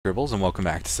Scribbles, and welcome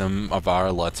back to some of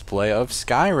our Let's Play of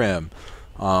Skyrim.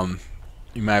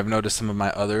 You might have noticed some of my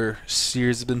other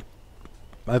series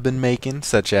I've been making,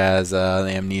 such as the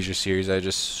Amnesia series I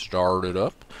just started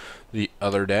up the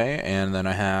other day, and then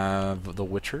I have The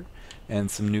Witcher and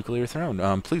some Nuclear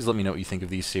Throne. Please let me know what you think of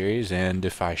these series and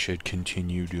if I should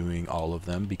continue doing all of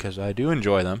them, because I do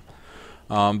enjoy them.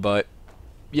 But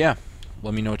yeah,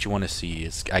 let me know what you want to see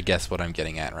is I guess what I'm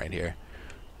getting at right here.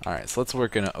 Alright, so we're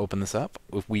going to open this up.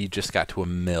 We just got to a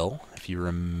mill, if you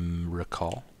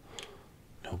recall.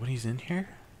 Nobody's in here?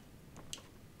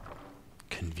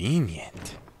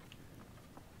 Convenient.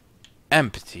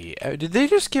 Empty. Did they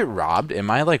just get robbed? Am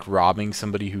I, like, robbing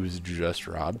somebody who was just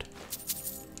robbed?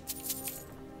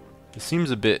 This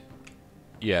seems a bit...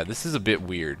 Yeah, this is a bit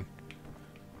weird.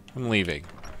 I'm leaving.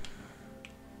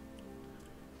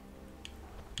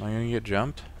 Am I going to get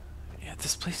jumped? Yeah,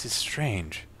 this place is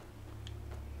strange.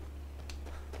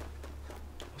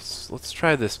 Let's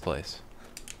try this place.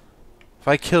 If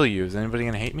I kill you, is anybody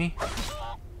gonna hate me?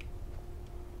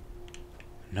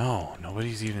 No,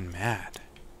 nobody's even mad.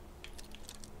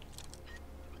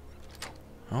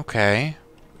 Okay.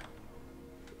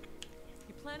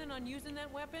 You planning on using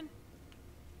that weapon?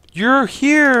 You're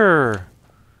here!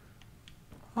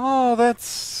 Oh, that's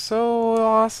so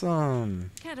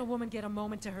awesome. Can't a woman get a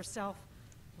moment to herself?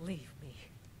 Leave me.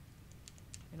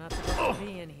 You're not supposed to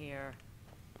be in here.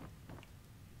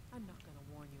 I'm not gonna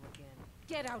warn you again.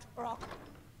 Get out, or I'll...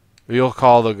 You'll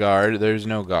call the guard. There's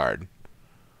no guard.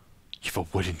 You have a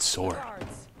wooden sword.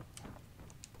 Guards.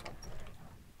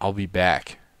 I'll be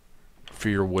back for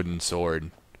your wooden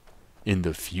sword in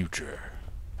the future.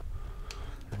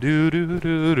 Do.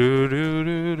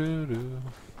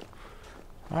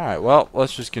 Alright, well,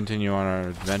 let's just continue on our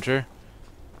adventure.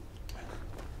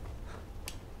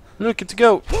 Look, it's a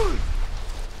goat.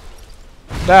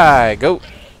 Die, goat.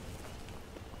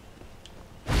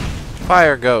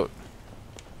 Fire goat.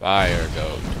 Fire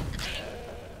goat.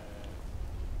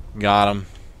 Got him.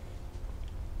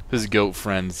 His goat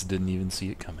friends didn't even see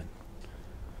it coming.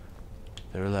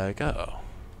 They were like, oh.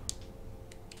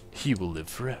 He will live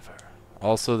forever.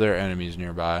 Also, there are enemies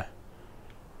nearby,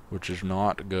 which is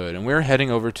not good. And we're heading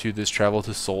over to this Travel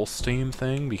to Solstheim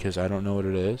thing, because I don't know what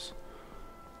it is.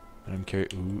 And I'm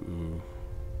curious. Ooh.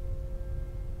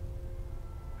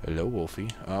 Hello, Wolfie.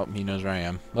 Oh, he knows where I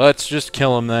am. Let's just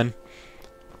kill him then.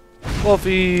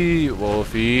 Wolfie!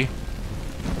 Wolfie!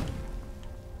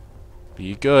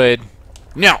 Be good.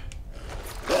 No!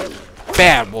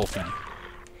 Bad Wolfie!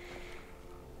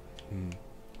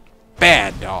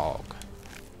 Bad dog!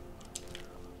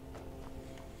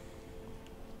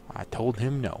 I told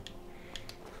him no.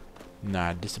 And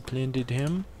I disciplined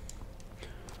him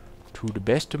to the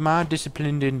best of my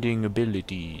disciplining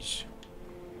abilities.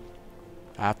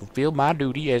 I fulfilled my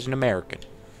duty as an American.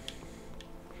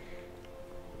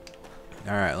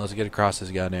 Alright, let's get across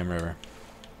this goddamn river.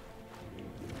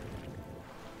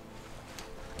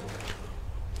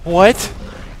 What?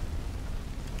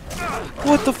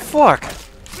 What the fuck?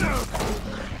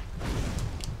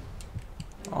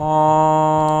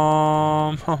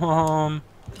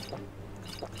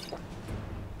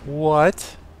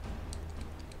 What?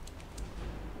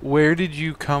 Where did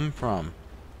you come from?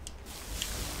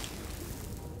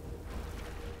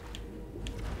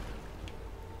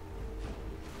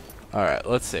 Alright,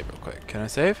 let's save real quick. Can I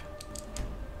save?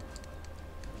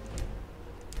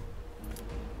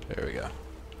 There we go.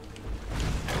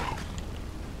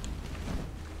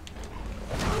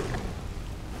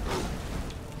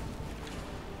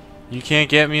 You can't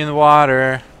get me in the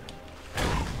water.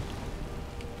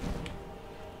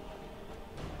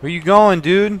 Where you going,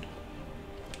 dude?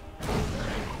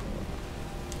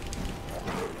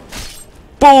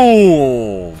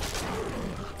 Boom!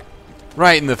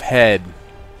 Right in the head.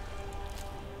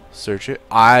 Search it.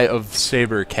 Eye of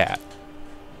Saber Cat.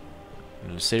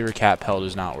 No, Saber Cat pelt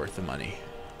is not worth the money.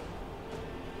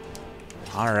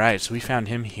 Alright, so we found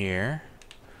him here.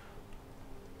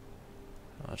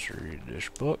 Let's read this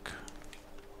book.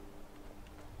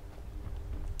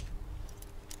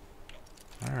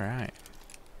 Alright.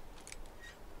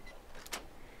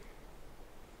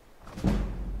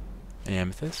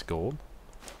 Amethyst, gold.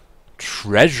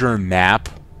 Treasure map.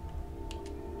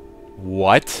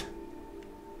 What?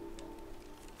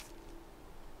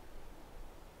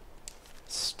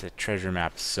 The treasure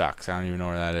map sucks. I don't even know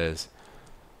where that is.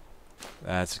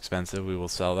 That's expensive. We will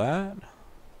sell that.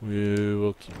 We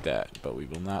will keep that, but we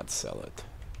will not sell it.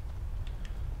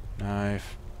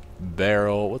 Knife.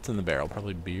 Barrel. What's in the barrel?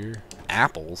 Probably beer.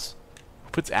 Apples.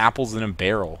 Who puts apples in a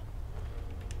barrel?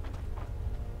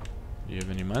 Do you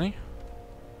have any money?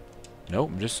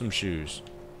 Nope, just some shoes.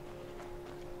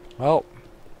 Well,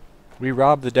 we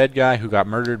robbed the dead guy who got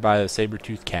murdered by a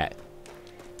saber-toothed cat.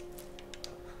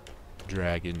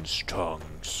 Dragon's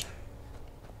tongues.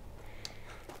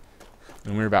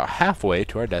 And we're about halfway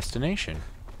to our destination.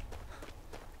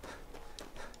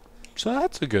 So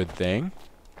that's a good thing.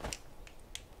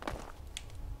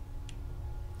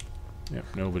 Yep,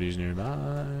 nobody's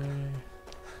nearby.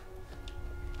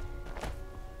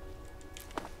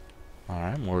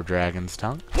 Alright, more dragon's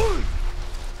tongue.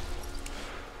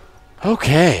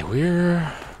 Okay,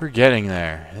 we're getting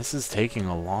there. This is taking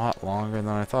a lot longer than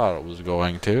I thought it was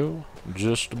going to.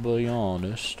 Just to be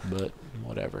honest, but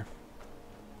whatever.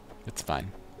 It's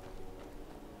fine.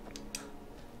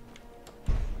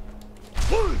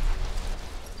 As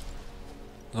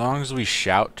long as we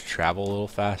shout to travel a little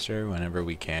faster whenever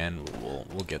we can,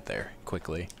 we'll get there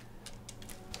quickly.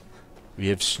 We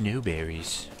have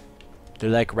snowberries. They're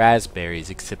like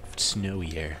raspberries except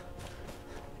snowier.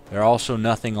 They're also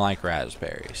nothing like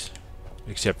raspberries,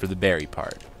 except for the berry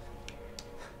part.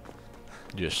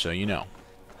 Just so you know.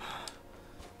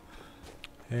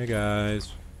 Hey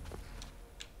guys.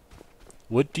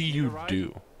 What do you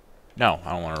do? No,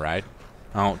 I don't want to ride.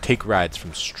 I don't take rides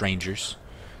from strangers.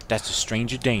 That's a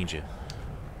stranger danger.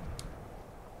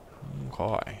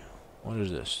 Okay. What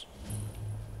is this?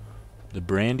 The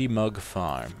Brandy Mug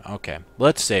Farm. Okay.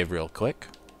 Let's save real quick.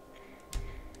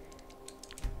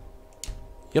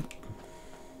 Yep.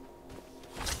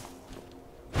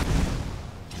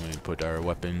 Let me put our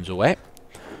weapons away.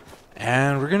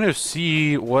 And we're gonna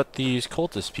see what these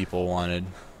cultist people wanted.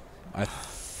 I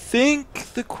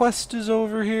think the quest is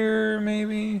over here,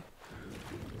 maybe?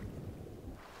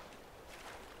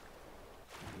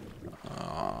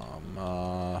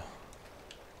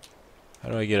 How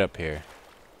do I get up here?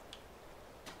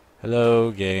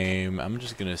 Hello, game. I'm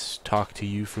just gonna talk to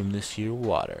you from this here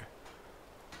water.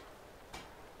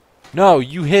 No,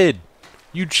 you hid!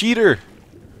 You cheater!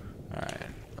 Alright.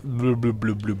 Bloop, bloop,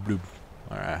 bloop, bloop, bloop.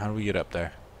 Alright, how do we get up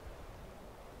there?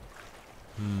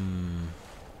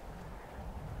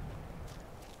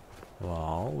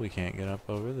 Well, we can't get up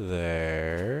over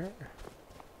there.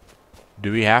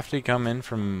 Do we have to come in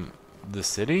from the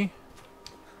city?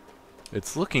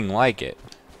 It's looking like it.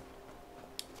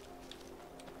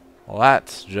 Well,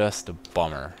 that's just a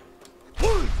bummer.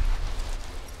 Oh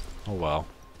well.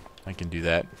 I can do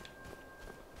that.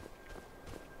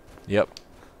 Yep.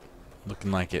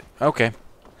 Looking like it. Okay.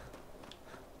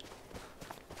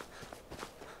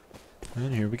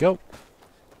 And here we go.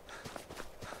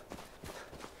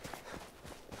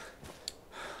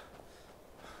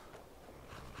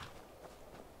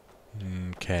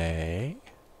 Okay.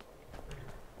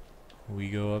 We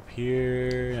go up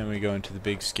here, and we go into the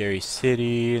big scary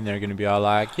city, and they're gonna be all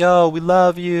like, yo, we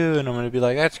love you, and I'm gonna be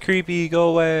like, that's creepy, go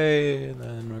away, and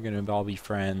then we're gonna all be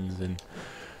friends, and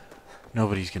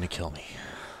nobody's gonna kill me.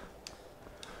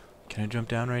 Can I jump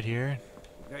down right here?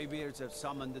 Greybeards have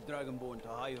summoned the Dragonborn to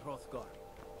High Hrothgar.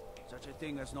 Such a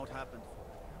thing has not happened.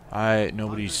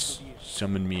 Nobody's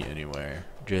summoned me anywhere.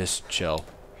 Just chill.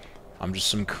 I'm just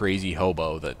some crazy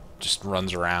hobo that just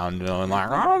runs around, you know, and like,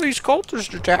 oh, these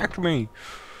cultists attacked me.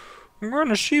 I'm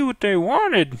gonna see what they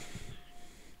wanted,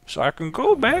 so I can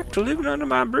go back to living under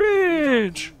my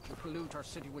bridge. You pollute our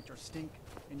city with your stink,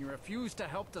 and you refuse to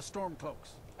help the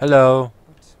Stormcloaks. Hello.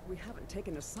 But we haven't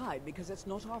taken a side because it's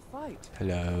not our fight.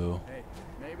 Hello. Hey,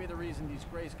 maybe the reason these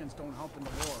Greyskins don't help in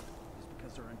the war is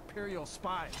because they're Imperial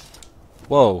spies.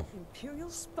 Whoa.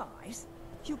 Imperial spies?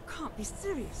 You can't be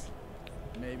serious.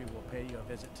 Maybe we'll pay you a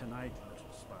visit tonight,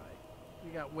 little spy.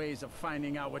 We got ways of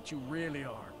finding out what you really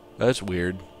are. That's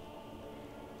weird.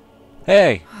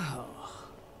 Hey.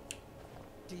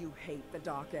 Do you hate the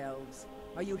Dark Elves?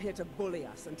 Are you here to bully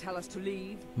us and tell us to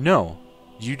leave? No.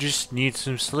 You just need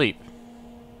some sleep.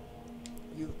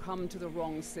 You've come to the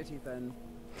wrong city then.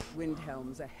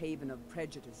 Windhelm's a haven of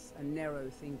prejudice and narrow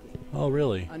thinking. Oh,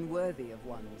 really? Unworthy of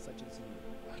one such as you.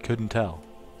 I couldn't tell.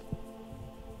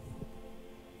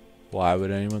 Why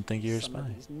would anyone think you're a Some spy?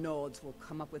 of these Nords will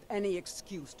come up with any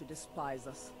excuse to despise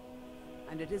us.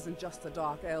 And it isn't just the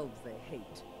Dark Elves they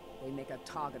hate. They make a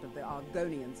target of the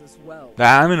Argonians as well.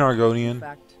 I'm an In Argonian.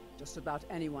 fact, just about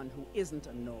anyone who isn't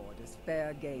a Nord is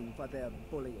fair game for their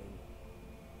bullying.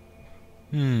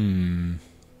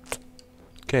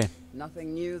 Okay.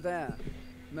 Nothing new there.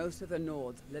 Most of the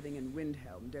Nords living in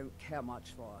Windhelm don't care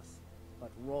much for us.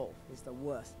 But Rolf is the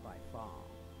worst by far.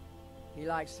 He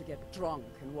likes to get drunk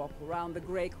and walk around the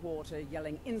Grey Quarter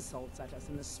yelling insults at us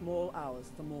in the small hours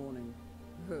of the morning.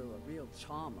 Oh, a real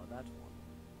charmer, that one.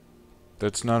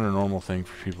 That's not a normal thing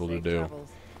for people to Safe do. travels.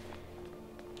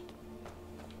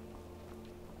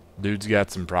 Dude's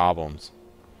got some problems.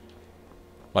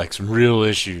 Like some real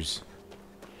issues.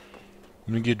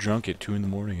 I'm gonna get drunk at 2 in the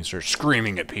morning and start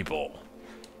screaming at people.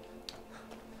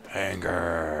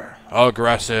 Anger.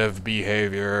 Aggressive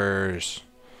behaviors.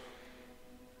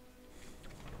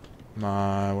 Where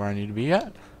I need to be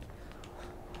at?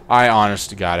 I honest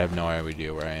to God have no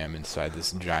idea where I am inside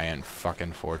this giant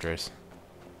fucking fortress.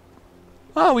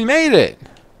 Oh, we made it!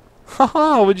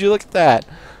 Haha, would you look at that?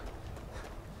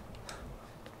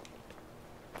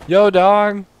 Yo,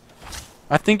 dog.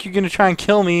 I think you're gonna try and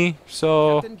kill me,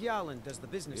 so... Captain Gjallan does the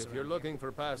business. If you're looking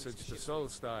for passage to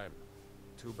Solstheim,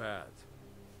 too bad.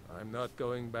 I'm not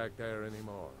going back there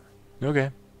anymore.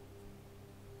 Okay.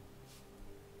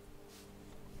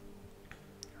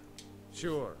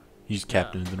 Sure. He's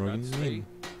captain of the that's Northern me. Navy.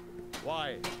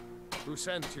 Why? Who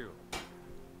sent you?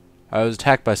 I was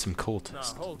attacked by some Now,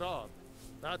 cultists. hold on.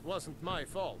 That wasn't my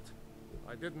fault.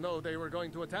 I didn't know they were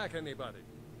going to attack anybody.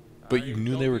 But you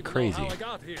knew they were don't even crazy. know how I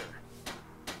got here.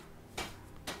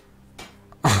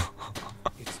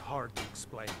 It's hard to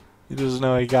explain. He doesn't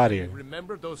know how he got here.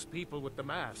 Remember those people with the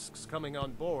masks coming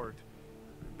on board?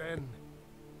 Then,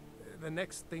 the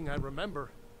next thing I remember,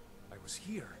 I was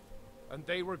here, and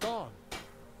they were gone.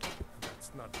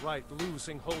 That's not right,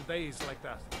 losing whole days like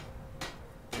that.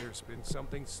 There's been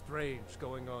something strange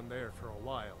going on there for a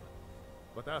while.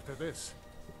 But after this,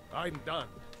 I'm done.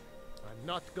 I'm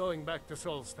not going back to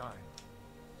Solstheim.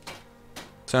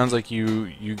 Sounds like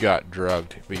you got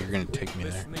drugged, but you're gonna take me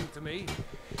there. Listening to me?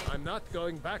 I'm not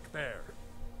going back there.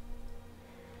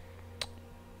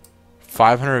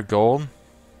 500 gold?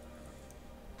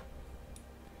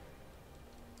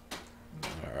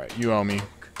 Alright, you owe me.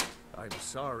 I'm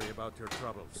sorry about your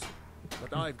troubles,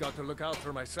 but I've got to look out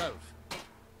for myself.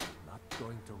 I'm not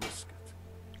going to risk it.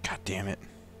 God damn it.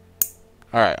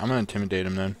 Alright, I'm gonna intimidate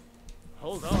him then.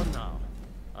 Hold on now.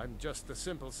 I'm just a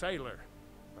simple sailor.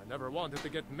 I never wanted to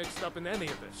get mixed up in any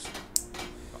of this.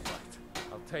 All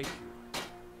right, I'll take you.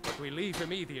 But we leave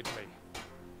immediately.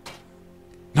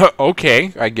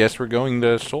 Okay, I guess we're going to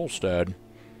Solstad.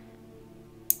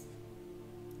 It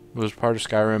was part of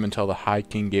Skyrim until the High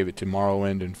King gave it to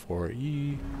Morrowind and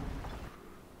 4E.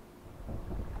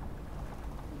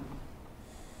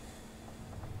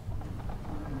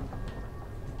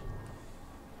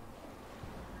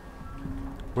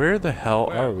 Where the hell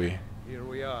are we? Here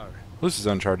we are. This is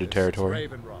uncharted This territory.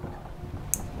 is Raven Rock.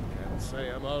 Can't say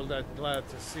I'm all that glad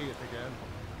to see it again.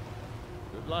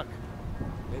 Good luck.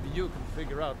 Maybe you can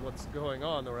figure out what's going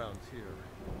on around here.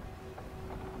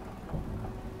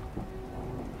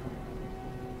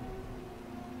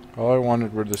 All I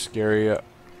wanted were the scary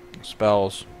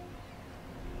spells.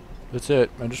 That's it.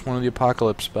 I just wanted the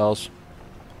apocalypse spells.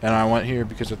 And I went here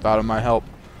because I thought it might help.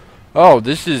 Oh,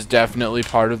 this is definitely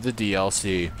part of the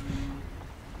DLC.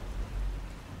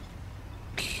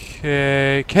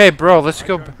 Okay, bro, let's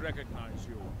go. I don't recognize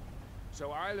you.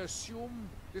 So I'll assume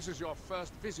this is your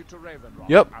first visit to Raven Rock.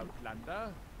 Yep.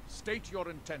 Outlander, state your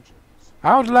intentions.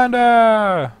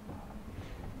 Outlander!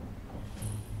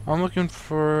 I'm looking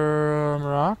for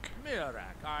Marak.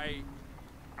 Mirak,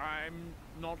 I'm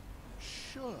not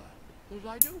sure that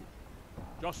I do.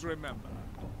 Just remember,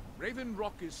 Raven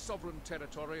Rock is sovereign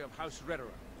territory of House Redoran.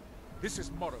 This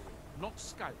is Morrowind, not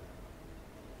Skyrim.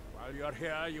 While you're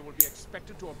here, you will be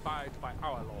expected to abide by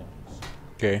our laws.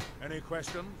 Okay. Any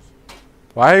questions?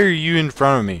 Why are you in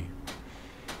front of me?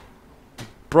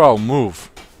 Bro,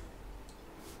 move.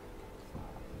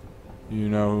 You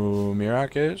know who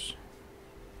Mirak is?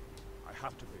 I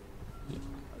have to be.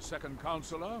 As second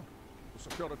counselor, the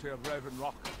security of Raven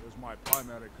Rock is my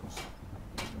primary concern.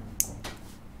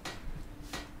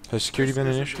 Has security been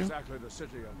an This issue? isn't exactly the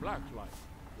city of Blacklight.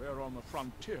 We're on the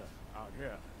frontier out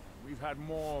here. We've had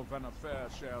more than a fair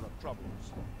share of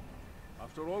troubles.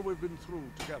 After all we've been through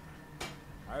together,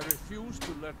 I refuse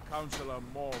to let Councillor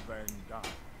Morvain die.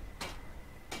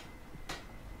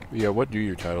 Yeah, what do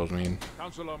your titles mean?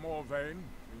 Councillor Morvain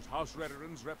is House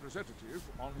Redoran's representative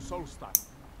on Solstheim.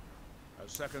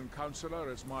 As second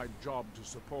councillor, it's my job to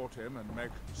support him and make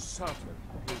certain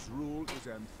his rule is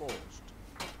enforced.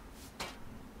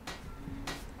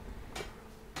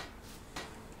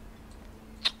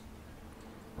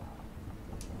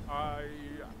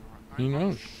 He I'm not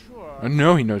knows. sure. I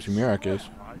know he knows who Mirak is.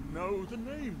 I know the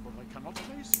name, but I cannot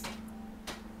place it.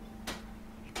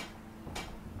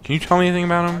 Can you tell me anything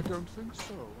about I him? don't think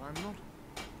so. I'm not.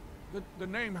 The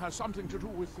name has something to do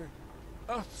with the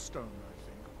Earthstone, I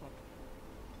think, but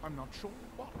I'm not sure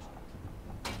what.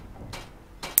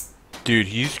 Dude,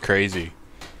 he's crazy.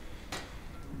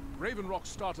 Raven Rock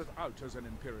started out as an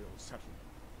imperial settlement.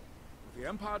 But the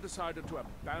Empire decided to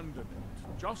abandon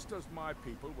it, just as my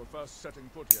people were first setting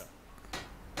foot here.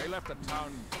 They left the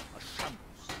town a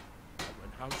shambles.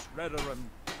 House Redoran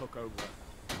took over.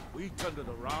 We turned it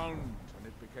around and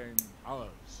it became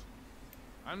ours.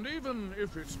 And even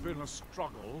if it's been a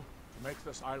struggle to make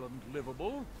this island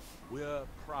livable, we're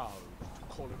proud to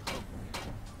call it home.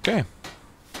 Okay.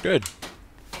 Good.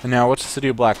 And now, what's the city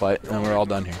of Blacklight? And we're all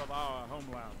done here. Of our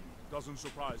homeland doesn't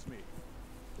surprise me.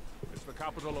 It's the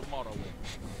capital of Morrowind.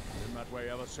 In that way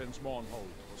ever since Mournhold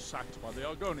was sacked by the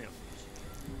Argonians.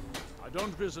 I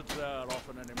don't visit there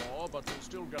often anymore, but we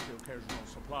still get the occasional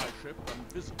supply ship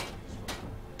and visitors.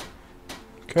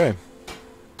 Okay.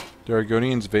 The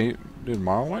Argonians invaded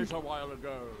Morrowind? Quite a while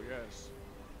ago, yes.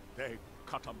 They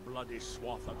cut a bloody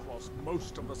swath across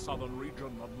most of the southern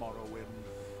region of Morrowind.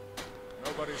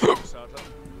 Nobody's so certain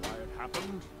why it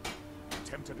happened.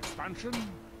 Attempted expansion,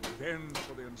 revenge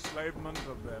for the enslavement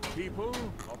of their people,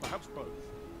 or perhaps both.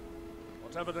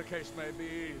 Whatever the case may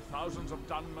be, thousands of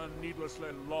Dunmen needlessly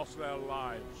lost their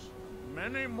lives.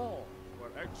 Many more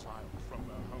were exiled from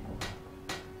their homeland.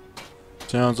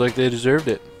 Sounds like they deserved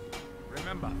it.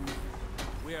 Remember,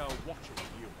 we are watching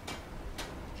you.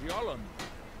 Giolan,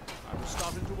 I was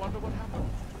starting to wonder what happened.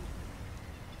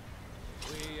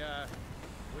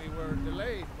 We were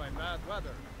delayed by bad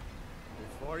weather.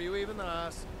 Before you even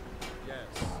asked, yes,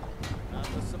 not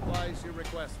the supplies you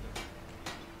requested.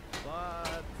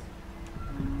 But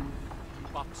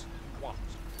what?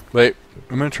 Wait,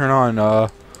 I'm gonna turn on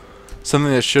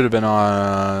something that should have been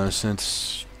on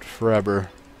since forever,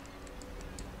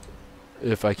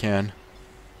 if I can.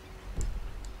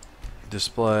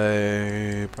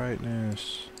 Display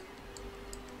brightness,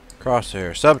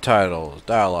 crosshair, subtitles,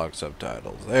 dialogue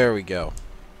subtitles. There we go.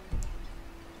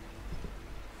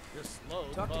 This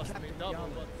load Talk to cost Captain me double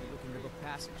Young what if you're looking to book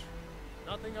passage.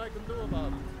 nothing I can do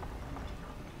about it.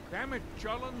 Damn it,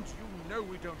 Jolland, you know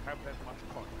we don't have that much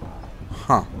coin.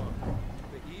 Huh.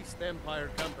 The East Empire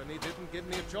Company didn't give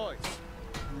me a choice.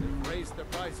 They've raised their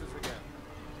prices again.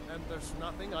 And there's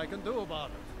nothing I can do about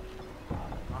it.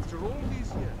 After all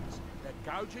these years, they're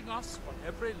gouging us for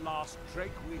every last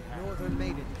drake we have. Northern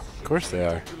Maidens. Of course they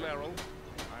are. To Laryl,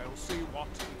 I'll see what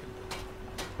we can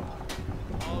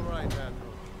do. All right,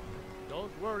 Andrew.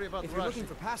 Don't worry about If you're rushing.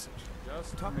 looking for passage,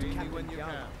 Just talk to pay me Captain when you Young.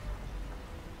 can.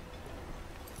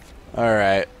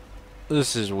 Alright.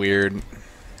 This is weird.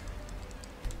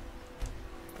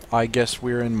 I guess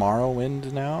we're in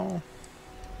Morrowind now?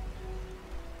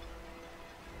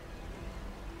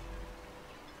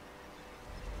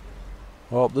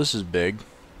 Well, this is big.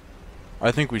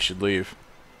 I think we should leave.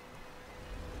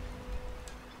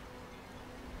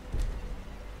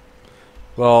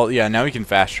 Well, yeah, now we can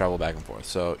fast travel back and forth.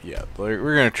 So, yeah,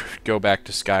 we're going to go back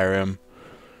to Skyrim.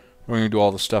 We're going to do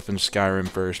all the stuff in Skyrim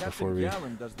first before we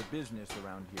does the business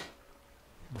around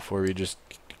here. just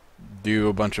do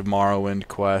a bunch of Morrowind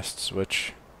quests,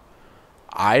 which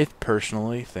I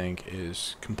personally think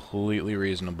is completely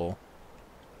reasonable.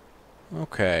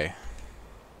 Okay.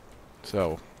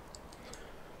 So,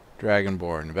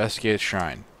 Dragonborn, investigate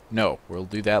shrine. No, we'll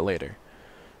do that later.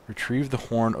 Retrieve the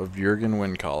horn of Jurgen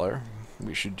Windcaller.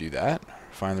 We should do that.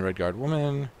 Find the Redguard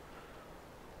woman.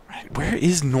 Right, where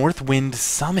is Northwind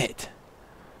Summit?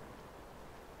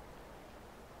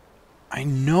 I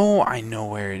know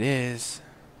where it is.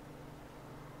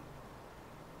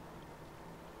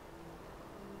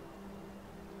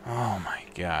 Oh my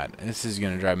god, this is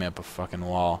gonna drive me up a fucking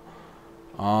wall.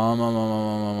 I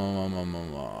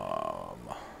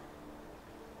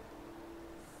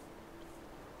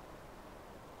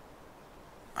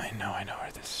know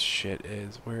where this shit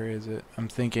is. Where is it? I'm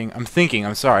thinking, I'm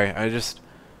sorry. I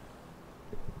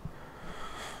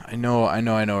know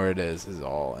where it is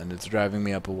all, and it's driving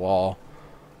me up a wall.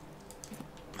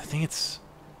 I think it's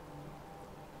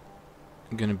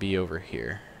gonna be over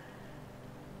here.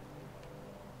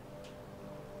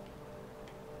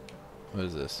 What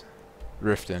is this?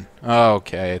 Riften. Oh,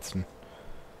 okay, it's...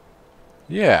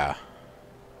 Yeah.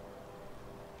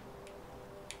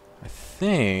 I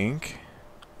think...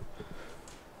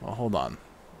 Well, hold on.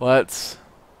 Let's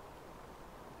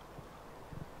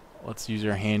use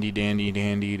our handy dandy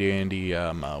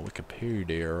Wikipedia.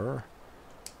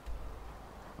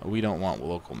 We don't want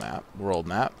local map. World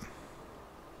map.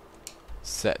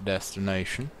 Set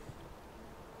destination.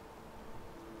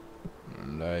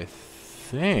 And I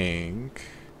think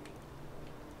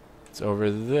it's over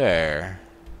there.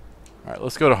 Alright,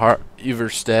 let's go to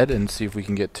Iverstead and see if we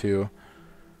can get to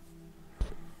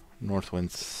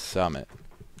Northwind Summit.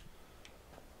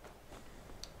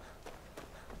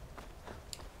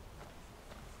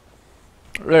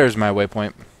 There's my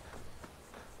waypoint.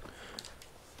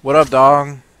 What up,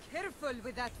 dog? Careful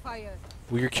with that fire.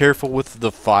 Well, you're careful with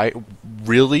the fight.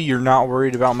 Really? You're not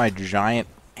worried about my giant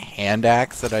hand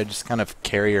axe that I just kind of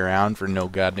carry around for no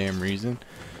goddamn reason.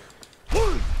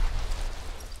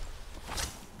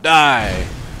 Die,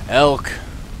 elk.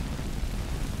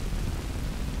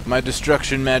 My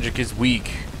destruction magic is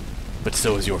weak, but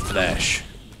so is your flesh.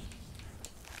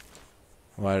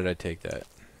 Why did I take that?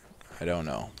 I don't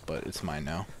know, but it's mine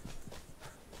now.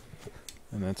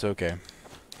 And that's okay.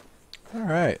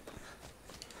 Alright.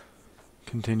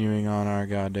 Continuing on our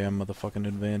goddamn motherfucking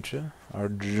adventure. Our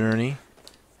journey.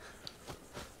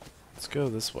 Let's go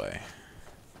this way.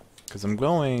 Because I'm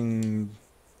going...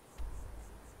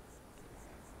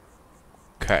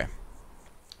 Okay.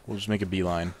 We'll just make a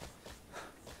beeline.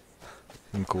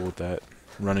 I'm cool with that.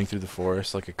 Running through the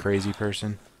forest like a crazy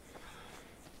person.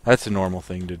 That's a normal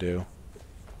thing to do.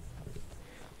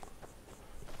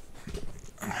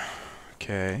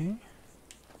 Okay.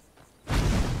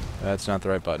 That's not the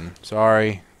right button.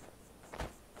 Sorry.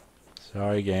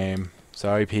 Sorry, game.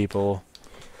 Sorry, people.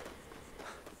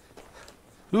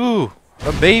 Ooh!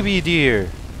 A baby deer!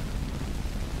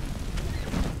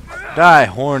 Die,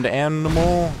 horned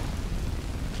animal!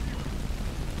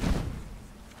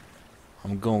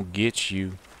 I'm gonna get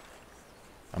you.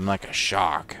 I'm like a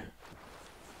shark.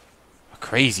 A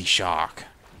crazy shark.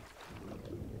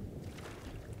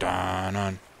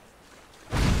 Dun-dun.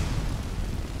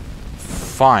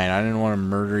 Fine, I didn't want to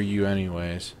murder you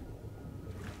anyways.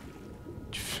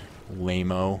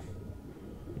 Lame-o.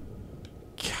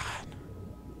 God.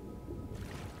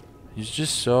 He's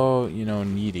just so, you know,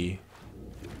 needy.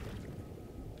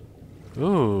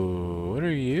 Ooh, what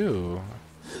are you?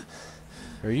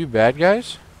 Are you bad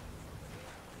guys?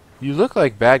 You look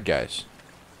like bad guys.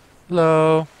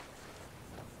 Hello.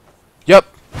 Yup.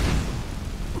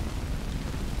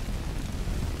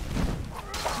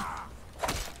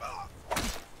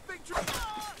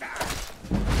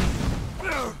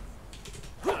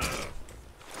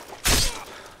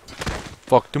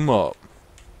 Fucked him up.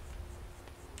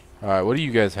 Alright, what do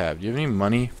you guys have? Do you have any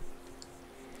money?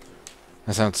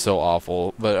 That sounds so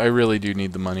awful, but I really do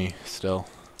need the money still.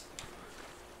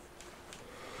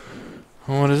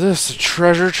 What is this? A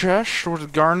treasure chest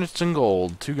with garnets and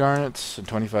gold. 2 garnets and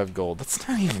 25 gold. That's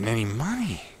not even any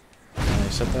money. Can I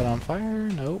set that on fire?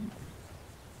 Nope.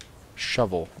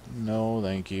 Shovel. No,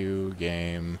 thank you,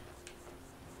 game.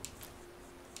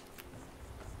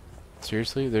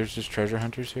 Seriously? There's just treasure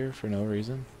hunters here for no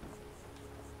reason?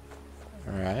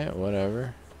 Alright,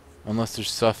 whatever. Unless there's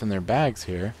stuff in their bags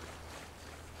here.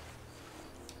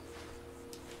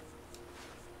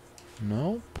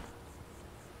 Nope.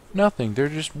 Nothing. They're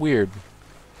just weird.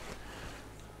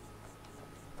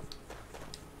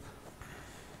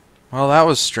 Well, that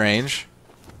was strange.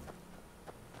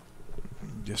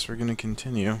 Guess we're gonna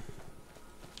continue.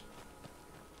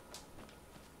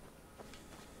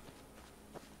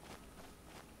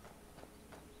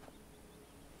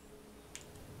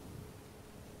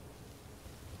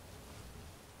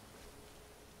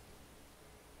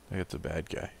 I think it's a bad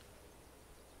guy.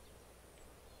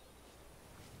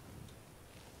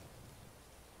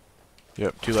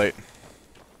 Yep, too late.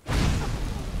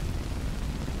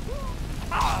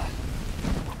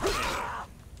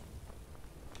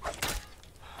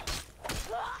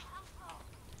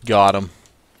 Got him.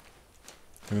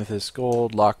 Amethyst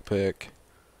gold, lockpick.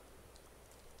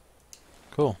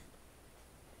 Cool.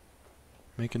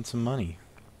 Making some money.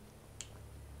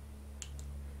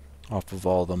 Off of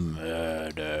all the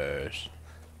murders.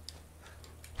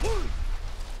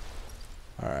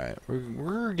 Alright,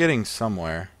 we're getting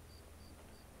somewhere.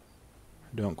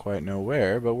 Don't quite know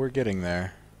where, but we're getting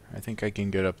there. I think I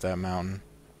can get up that mountain.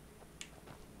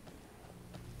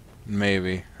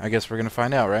 Maybe. I guess we're gonna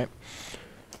find out, right?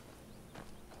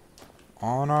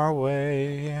 On our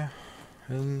way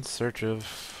in search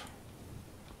of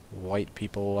white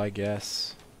people, I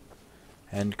guess.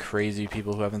 And crazy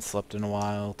people who haven't slept in a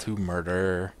while to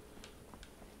murder.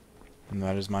 And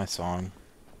that is my song.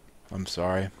 I'm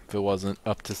sorry if it wasn't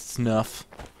up to snuff.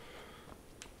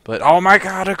 But, oh my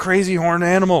god, a crazy horned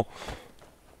animal!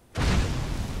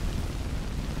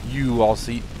 You all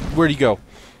see... Where'd he go?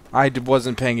 I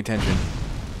wasn't paying attention.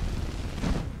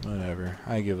 Whatever.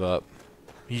 I give up.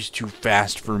 He's too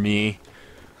fast for me.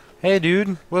 Hey,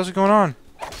 dude. What's going on?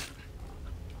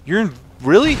 You're in...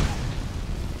 Really?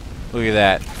 Look at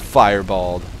that.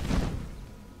 Fireballed.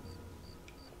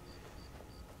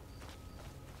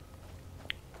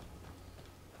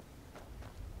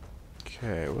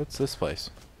 Okay, what's this place?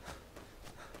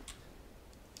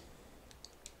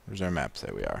 Where's our map say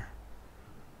we are?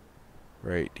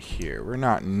 Right here. We're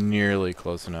not nearly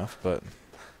close enough, but...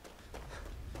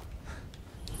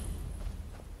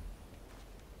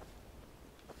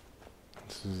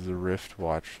 This is the Rift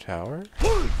Watchtower.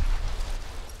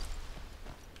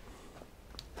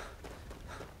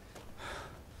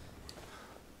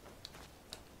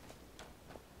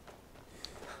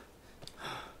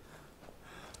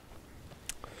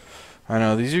 I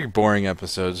know, these are boring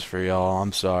episodes for y'all.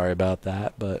 I'm sorry about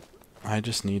that, but I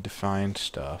just need to find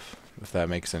stuff, if that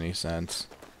makes any sense.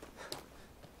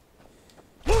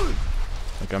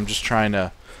 Like, I'm just trying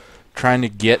to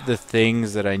get the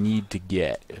things that I need to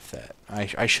get, if that...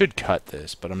 I should cut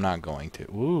this, but I'm not going to.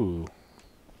 Ooh.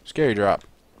 Scary drop.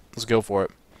 Let's go for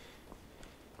it.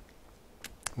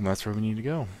 And that's where we need to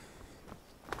go.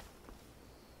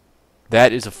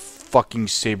 That is a fucking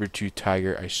saber-toothed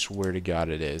tiger. I swear to God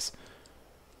it is.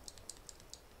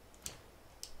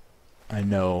 I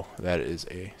know that is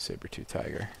a saber-toothed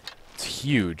tiger. It's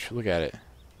huge. Look at it.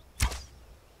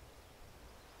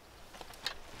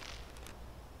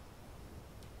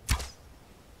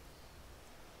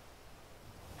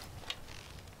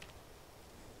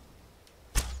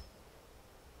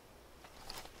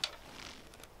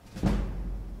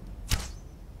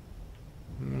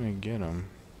 I'm gonna get them.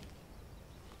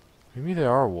 Maybe they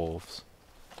are wolves.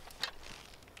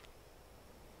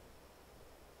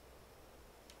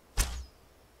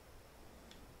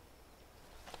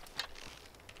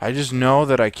 I just know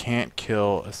that I can't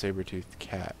kill a saber-toothed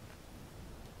cat.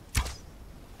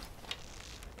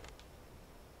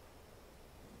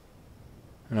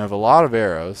 And I have a lot of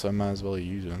arrows, so I might as well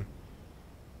use them.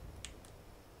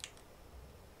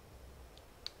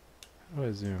 How do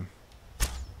I zoom?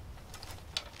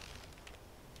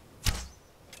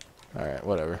 Alright,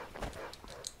 whatever.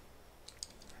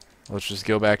 Let's just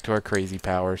go back to our crazy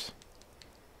powers.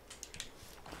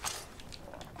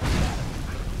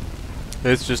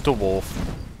 It's just a wolf.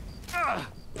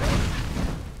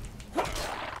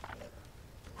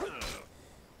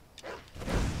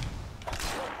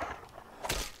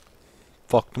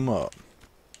 Fucked him up.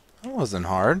 That wasn't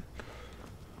hard.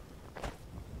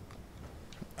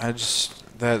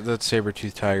 That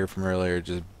saber-toothed tiger from earlier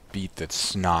just beat the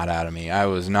snot out of me. I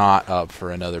was not up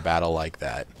for another battle like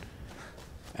that.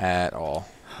 At all.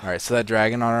 Alright, so that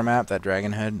dragon on our map, that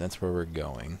dragon head, that's where we're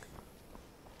going.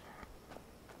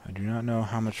 I do not know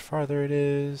how much farther it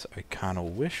is. I kind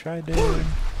of wish I did.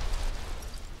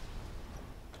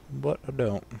 But I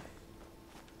don't.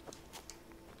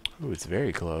 Ooh, it's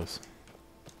very close.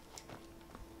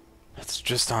 It's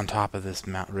just on top of this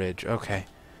mountain ridge. Okay.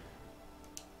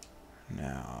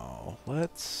 Now,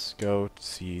 let's go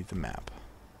see the map.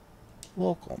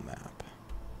 Local map.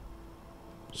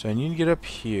 So I need to get up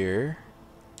here.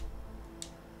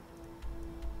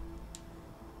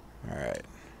 Alright.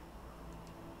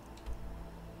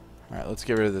 Alright, let's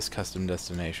get rid of this custom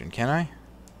destination. Can I?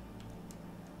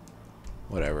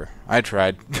 Whatever. I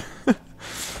tried.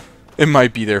 It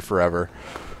might be there forever.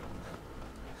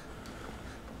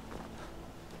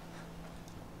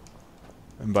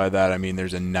 And by that I mean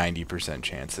there's a 90%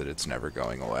 chance that it's never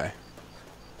going away.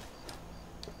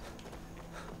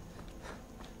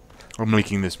 I'm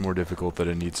making this more difficult than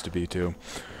it needs to be too.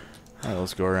 Alright,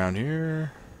 let's go around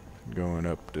here. Going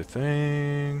up the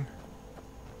thing.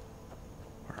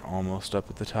 We're almost up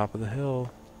at the top of the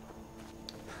hill.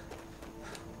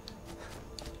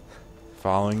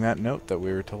 Following that note that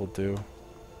we were told to.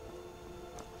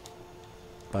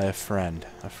 By a friend.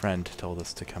 A friend told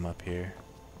us to come up here.